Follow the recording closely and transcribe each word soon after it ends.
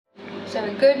So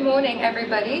good morning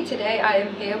everybody. Today I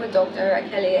am here with Dr.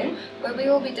 Arakelyan, where we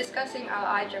will be discussing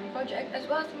our iGEM project as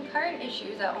well as some current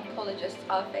issues that oncologists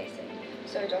are facing.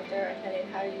 So Dr. Arakelyan,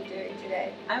 how are you doing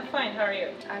today? I'm fine, how are you?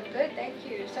 I'm good, thank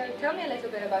you. So tell me a little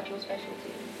bit about your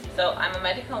specialty. So I'm a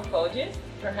medical oncologist.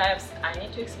 Perhaps I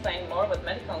need to explain more what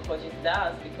medical oncologist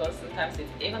does because sometimes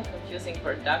it's even confusing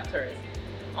for doctors.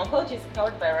 Oncology is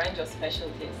covered by a range of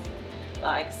specialties,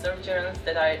 like surgeons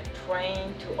that are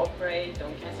trained to operate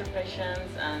on cancer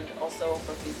patients, and also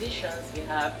for physicians we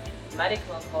have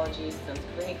medical oncologists and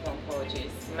clinical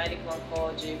oncologists. Medical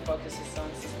oncology focuses on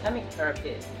systemic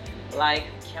therapies like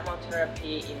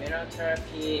chemotherapy,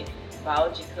 immunotherapy,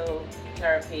 biological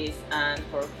therapies, and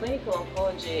for clinical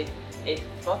oncology it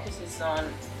focuses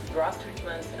on drug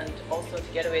treatments and also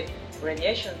together with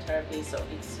radiation therapy, so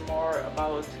it's more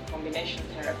about combination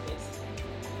therapies.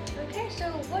 Okay, so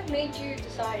what made you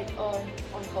decide on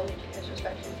oncology as your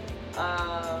specialty?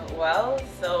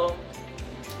 So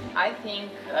I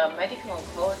think medical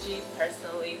oncology,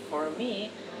 personally for me,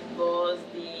 was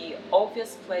the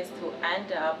obvious place to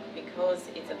end up because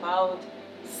it's about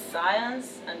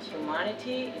science and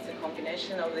humanity. It's a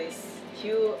combination of these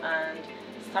two, and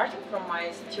starting from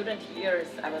my student years,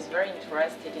 I was very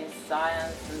interested in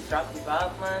science and drug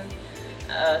development.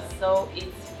 So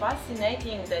it's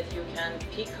fascinating that you can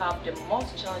pick up the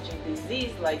most challenging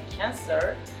disease like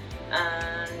cancer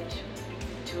and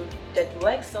to that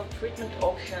lacks of treatment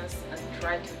options and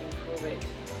try to improve it.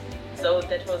 So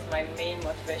that was my main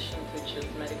motivation to choose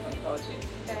medical oncology.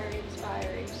 Very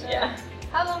inspiring. So Yeah.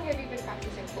 How long have you been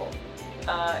practicing for?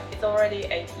 It's already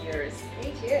 8 years.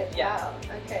 8 years? Yeah. Wow,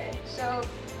 okay. So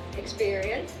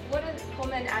experience, what are the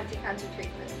common anti-cancer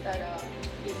treatments that are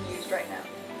being used right now?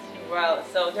 Well,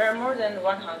 so there are more than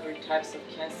 100 types of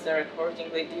cancer,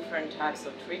 accordingly different types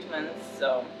of treatments.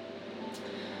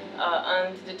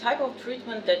 And the type of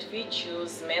treatment that we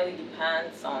choose mainly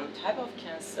depends on type of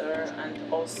cancer and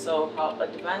also how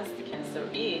advanced the cancer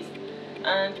is.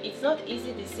 And it's not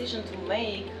easy decision to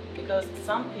make because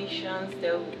some patients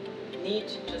they'll need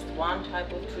just one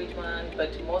type of treatment, but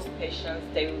most patients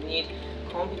they will need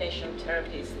combination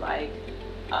therapies like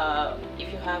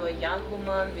if you have a young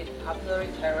woman with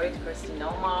papillary thyroid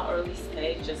carcinoma early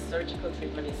stage, just surgical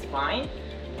treatment is fine.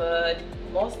 But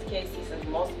most cases and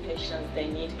most patients they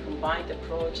need combined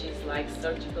approaches like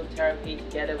surgical therapy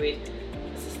together with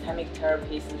systemic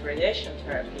therapies and radiation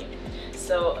therapy.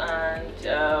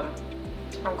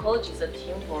 Oncology is a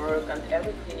teamwork, and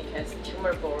every clinic has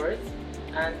tumor boards,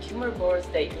 and tumor boards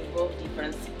they involve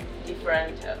different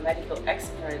medical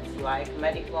experts like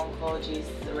medical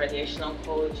oncologists, radiation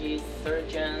oncologists,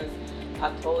 surgeons,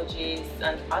 pathologists,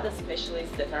 and other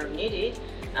specialists that are needed.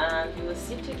 And we will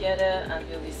sit together and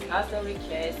we'll discuss every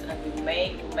case, and we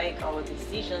make our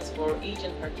decisions for each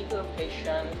and particular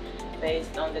patient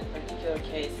based on that particular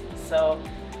case. So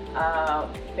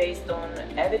based on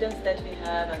evidence that we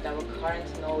have and our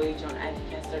current knowledge on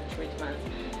anti-cancer treatments.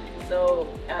 So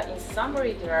in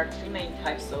summary, there are three main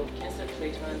types of cancer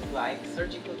treatment like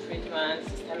surgical treatment,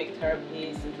 systemic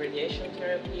therapies, and radiation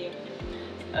therapy.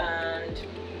 And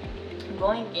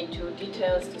going into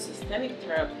details to systemic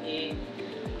therapy,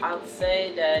 I would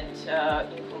say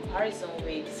that in comparison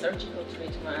with surgical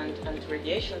treatment and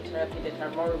radiation therapy that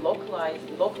are more localized,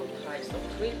 local types of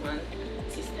treatment,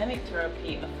 systemic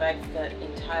therapy affects the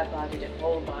entire body, the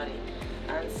whole body.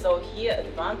 And so here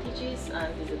advantages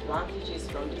and disadvantages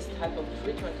from this type of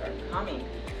treatment are coming.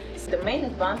 So the main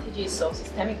advantages of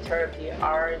systemic therapy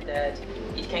are that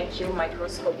it can kill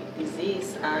microscopic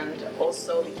disease, and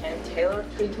also we can tailor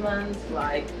treatments,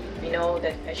 like we know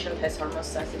that patient has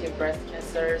hormone-sensitive breast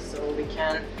cancer, so we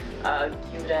can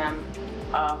give them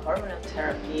hormonal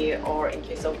therapy, or in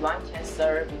case of lung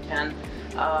cancer we can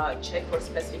check for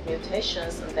specific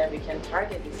mutations and then we can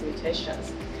target these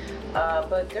mutations.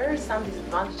 But there are some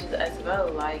disadvantages as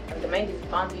well, like, and the main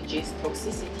disadvantage is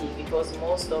toxicity, because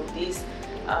most of these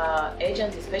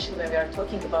agents, especially when we are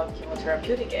talking about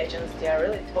chemotherapeutic agents, they are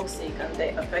really toxic and they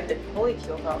affect the quality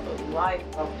of life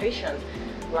of patients.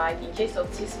 Like in case of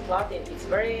cisplatin, it's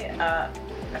very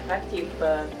effective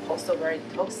but also very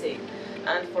toxic.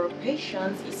 And for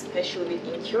patients, especially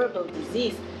with incurable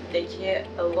disease, they care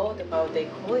a lot about their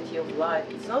quality of life.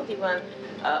 It's not even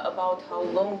about how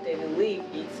long they will live,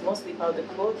 it's mostly about the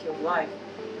quality of life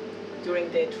during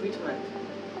their treatment.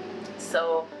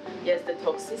 So yes, the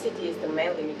toxicity is the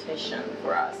main limitation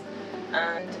for us.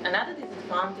 And another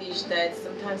disadvantage that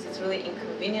sometimes it's really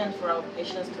inconvenient for our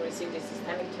patients to receive these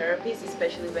systemic therapies,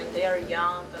 especially when they are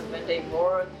young and when they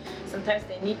work. Sometimes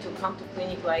they need to come to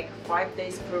clinic like 5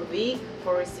 days per week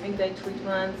for receiving their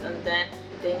treatments, and then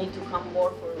they need to come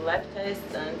more for lab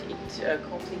tests and it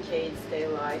complicates their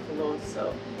life a lot.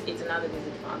 So it's another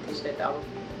disadvantage that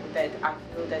I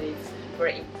feel that it's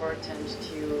very important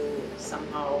to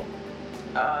somehow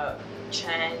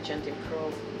change and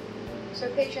improve. So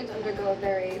patients undergo a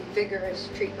very vigorous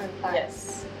treatment plan.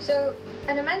 Yes. So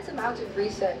an immense amount of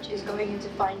research is going into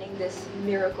finding this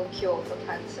miracle cure for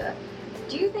cancer.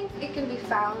 Do you think it can be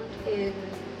found in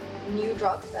new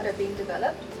drugs that are being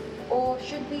developed? Or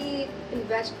should we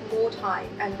invest more time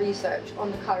and research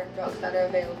on the current drugs that are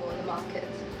available in the market?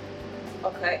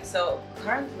 Okay, so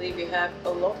currently we have a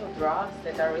lot of drugs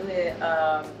that are really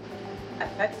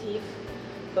effective,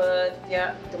 but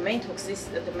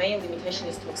the main limitation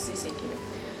is toxicity.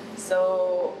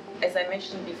 So as I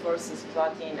mentioned before,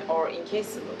 cisplatin, or in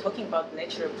case of talking about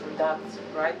natural products,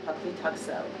 right,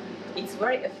 paclitaxel, it's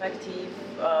very effective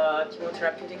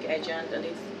chemotherapeutic agent, and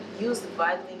it's used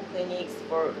widely in clinics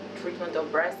for treatment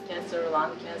of breast cancer,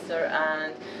 lung cancer,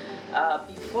 and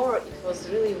before it was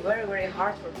really very, very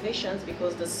hard for patients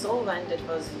because the solvent that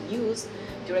was used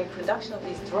during production of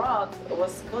this drug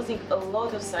was causing a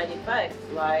lot of side effects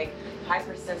like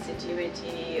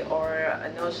hypersensitivity or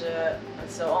nausea and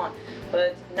so on.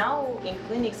 But now in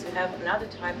clinics we have another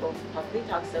type of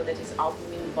paclitaxel that is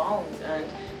albumin bound, and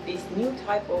this new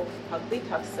type of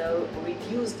paclitaxel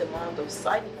reduces the amount of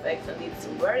side effects and it's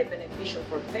very beneficial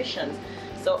for patients.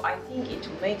 So I think it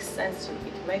makes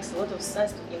a lot of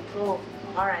sense to improve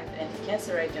current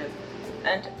anti-cancer agents.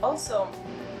 And also,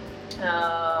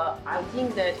 I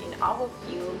think that in our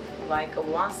field, like a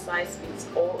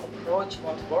one-size-fits-all approach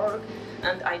won't work,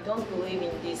 and I don't believe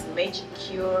in this magic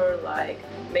cure, like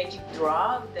magic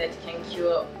drug that can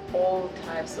cure all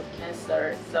types of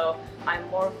cancer. So I'm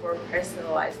more for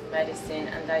personalized medicine,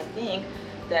 and I think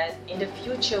that in the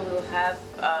future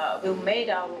we'll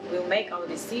make our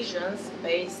decisions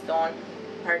based on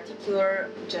particular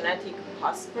genetic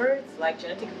passports, like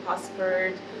genetic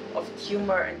passport of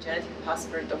tumor and genetic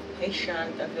passport of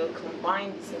patient, and we'll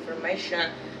combine this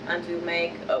information and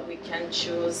we can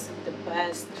choose the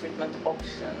best treatment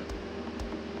option.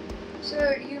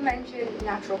 So you mentioned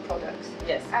natural products.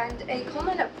 Yes. And a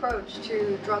common approach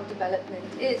to drug development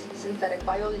is synthetic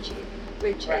biology,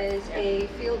 which is a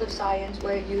field of science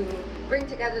where you bring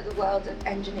together the worlds of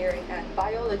engineering and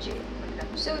biology. Okay.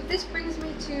 So this brings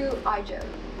me to iGEM.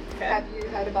 Okay. Have you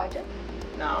heard of iGEM?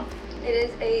 No. It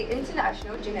is an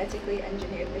international genetically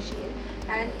engineered machine,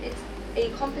 and it's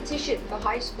a competition for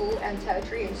high school and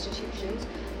tertiary institutions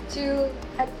to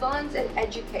advance and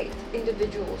educate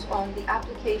individuals on the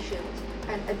applications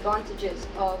and advantages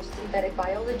of synthetic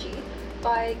biology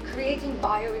by creating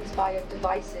bio-inspired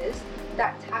devices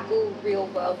that tackle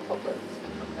real-world problems.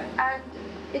 Okay. And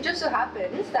it just so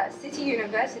happens that City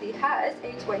University has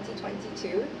a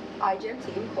 2022 iGEM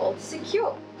team called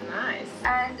Secure. Nice.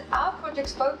 And our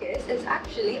project's focus is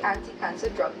actually anti-cancer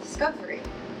drug discovery.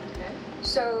 Okay.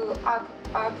 So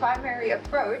our primary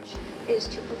approach is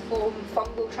to perform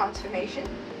fungal transformation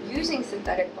using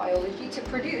synthetic biology to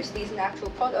produce these natural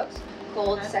products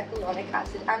called secalonic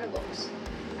acid analogues.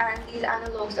 And these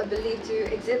analogues are believed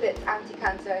to exhibit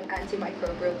anti-cancer and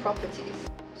antimicrobial properties.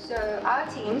 So our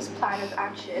team's plan of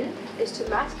action is to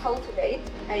mass cultivate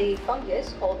a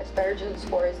fungus called Aspergillus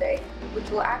oryzae, which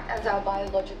will act as our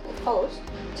biological host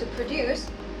to produce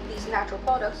these natural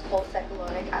products called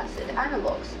secalonic acid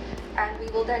analogues. And we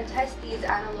will then test these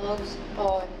analogues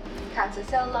on cancer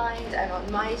cell lines and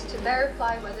on mice to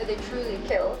verify whether they truly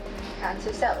kill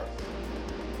cancer cells.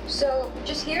 So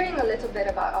just hearing a little bit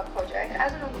about our project,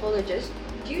 as an oncologist,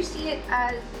 do you see it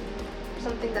as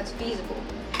something that's feasible?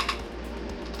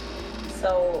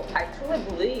 So I truly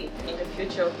believe in the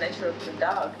future of natural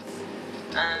products,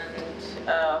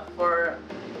 and for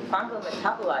fungal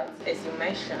metabolites, as you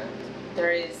mentioned,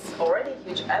 there is already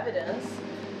huge evidence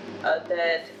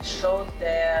that shows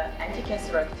their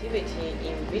anti-cancer activity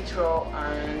in vitro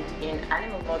and in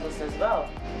animal models as well.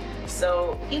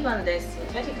 So even the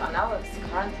synthetic analogs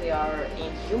currently are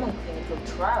in human clinical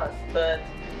trials, but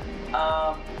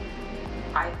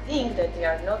I think that they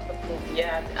are not approved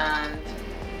yet, and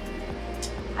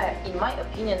in my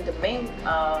opinion, the main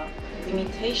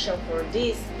limitation for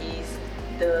this is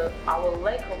our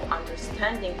lack of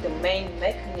understanding the main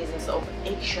mechanisms of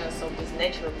actions of these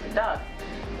natural products.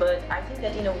 But I think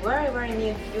that in a very, very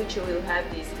near future we'll have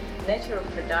these natural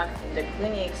products in the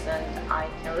clinics, and I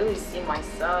can really see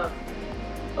myself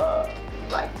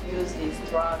use these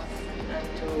drugs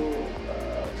and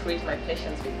to treat my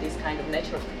patients with this kind of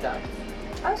natural products.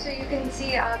 Oh, so you can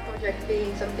see our project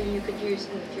being something you could use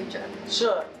in the future?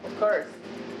 Sure, of course.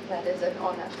 That is an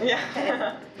honor.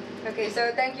 Yeah. Okay,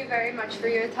 so thank you very much for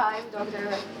your time,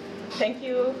 Dr. Thank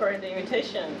you for the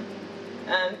invitation.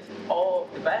 and all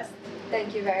the best.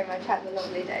 Thank you very much. Have a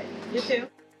lovely day. You too.